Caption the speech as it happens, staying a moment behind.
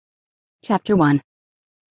Chapter 1.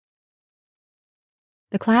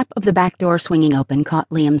 The clap of the back door swinging open caught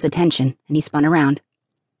Liam's attention, and he spun around.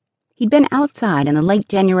 He'd been outside in the late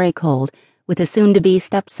January cold with his soon-to-be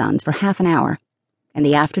stepsons for half an hour, and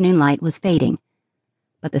the afternoon light was fading.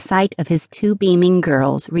 But the sight of his two beaming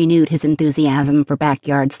girls renewed his enthusiasm for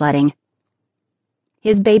backyard sledding.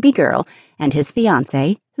 His baby girl and his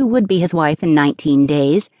fiancée, who would be his wife in 19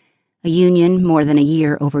 days, a union more than a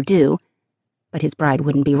year overdue, but his bride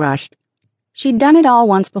wouldn't be rushed. She'd done it all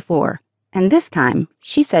once before, and this time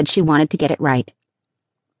she said she wanted to get it right.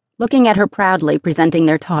 Looking at her proudly presenting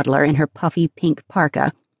their toddler in her puffy pink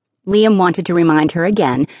parka, Liam wanted to remind her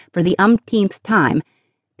again, for the umpteenth time,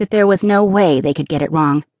 that there was no way they could get it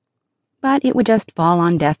wrong. But it would just fall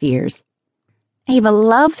on deaf ears. "Ava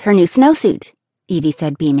loves her new snowsuit," Evie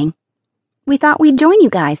said, beaming. "We thought we'd join you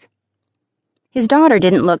guys." His daughter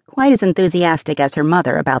didn't look quite as enthusiastic as her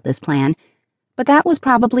mother about this plan, but that was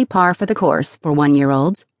probably par for the course for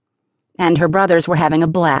 1-year-olds. And her brothers were having a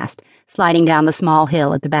blast, sliding down the small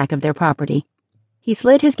hill at the back of their property. He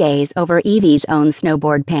slid his gaze over Evie's own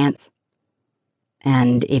snowboard pants.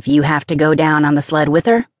 "And if you have to go down on the sled with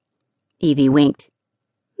her?" Evie winked.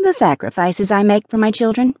 "The sacrifices I make for my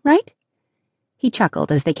children, right?" He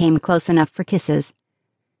chuckled as they came close enough for kisses.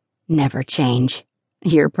 "Never change.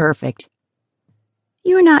 You're perfect."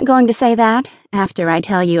 "You're not going to say that after I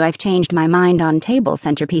tell you I've changed my mind on table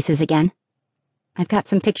centerpieces again. I've got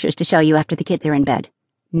some pictures to show you after the kids are in bed.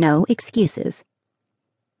 No excuses."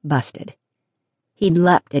 Busted. He'd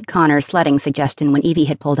leapt at Connor's sledding suggestion when Evie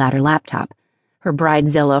had pulled out her laptop, her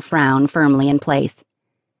bridezilla frown firmly in place.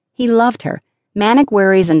 He loved her, manic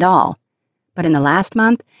worries and all, but in the last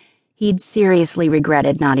month, he'd seriously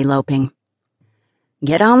regretted not eloping.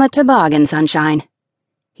 "Get on the toboggan, sunshine."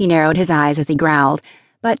 He narrowed his eyes as he growled,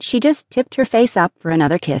 but she just tipped her face up for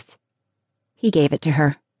another kiss. He gave it to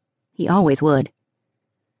her. He always would.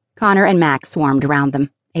 Connor and Max swarmed around them,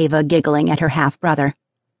 Ava giggling at her half-brother.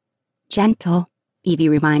 "Gentle," Evie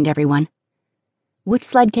reminded everyone. "Which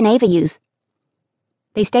sled can Ava use?"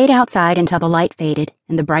 They stayed outside until the light faded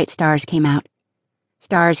and the bright stars came out.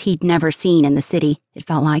 Stars he'd never seen in the city, it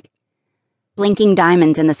felt like. Blinking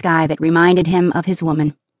diamonds in the sky that reminded him of his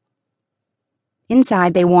woman.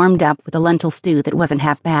 Inside, they warmed up with a lentil stew that wasn't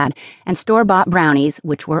half bad, and store-bought brownies,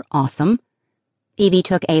 which were awesome. Evie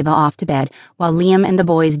took Ava off to bed, while Liam and the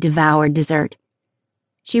boys devoured dessert.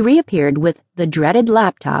 She reappeared with the dreaded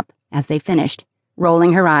laptop as they finished,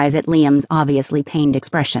 rolling her eyes at Liam's obviously pained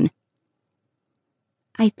expression.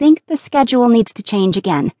 "I think the schedule needs to change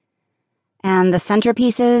again. And the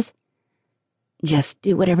centerpieces? Just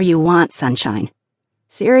do whatever you want, sunshine.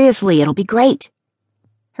 Seriously, it'll be great."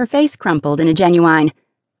 Her face crumpled in a genuine,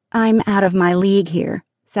 "I'm out of my league here,"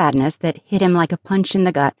 sadness that hit him like a punch in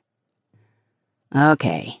the gut.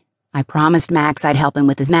 "Okay, I promised Max I'd help him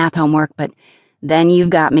with his math homework, but then you've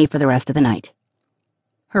got me for the rest of the night."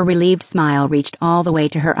 Her relieved smile reached all the way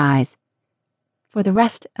to her eyes. "For the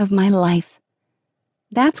rest of my life.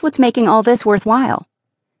 That's what's making all this worthwhile."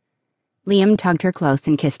 Liam tugged her close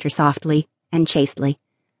and kissed her softly and chastely,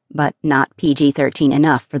 but not PG-13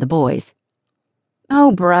 enough for the boys.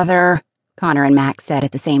 "Oh, brother," Connor and Max said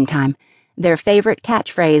at the same time, their favorite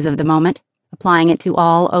catchphrase of the moment, applying it to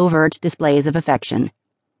all overt displays of affection.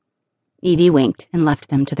 Evie winked and left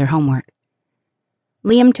them to their homework.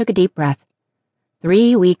 Liam took a deep breath.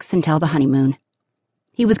 3 weeks until the honeymoon.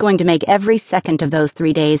 He was going to make every second of those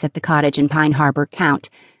 3 days at the cottage in Pine Harbor count,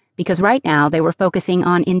 because right now they were focusing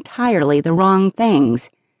on entirely the wrong things.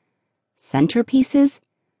 Centerpieces?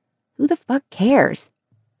 Who the fuck cares?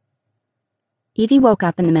 Evie woke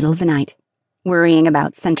up in the middle of the night, worrying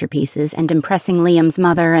about centerpieces and impressing Liam's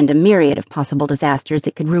mother and a myriad of possible disasters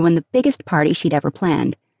that could ruin the biggest party she'd ever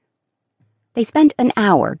planned. They spent an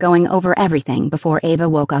hour going over everything before Ava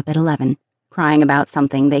woke up at 11, crying about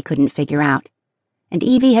something they couldn't figure out, and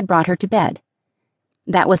Evie had brought her to bed.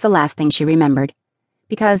 That was the last thing she remembered,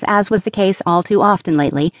 because, as was the case all too often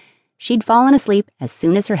lately, she'd fallen asleep as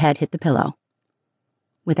soon as her head hit the pillow.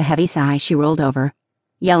 With a heavy sigh, she rolled over,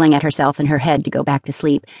 yelling at herself in her head to go back to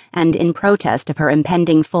sleep, and in protest of her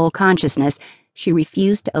impending full consciousness, she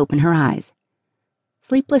refused to open her eyes.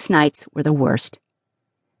 Sleepless nights were the worst.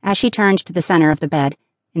 As she turned to the center of the bed,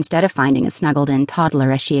 instead of finding a snuggled-in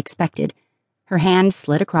toddler as she expected, her hand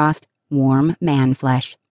slid across warm man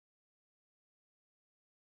flesh.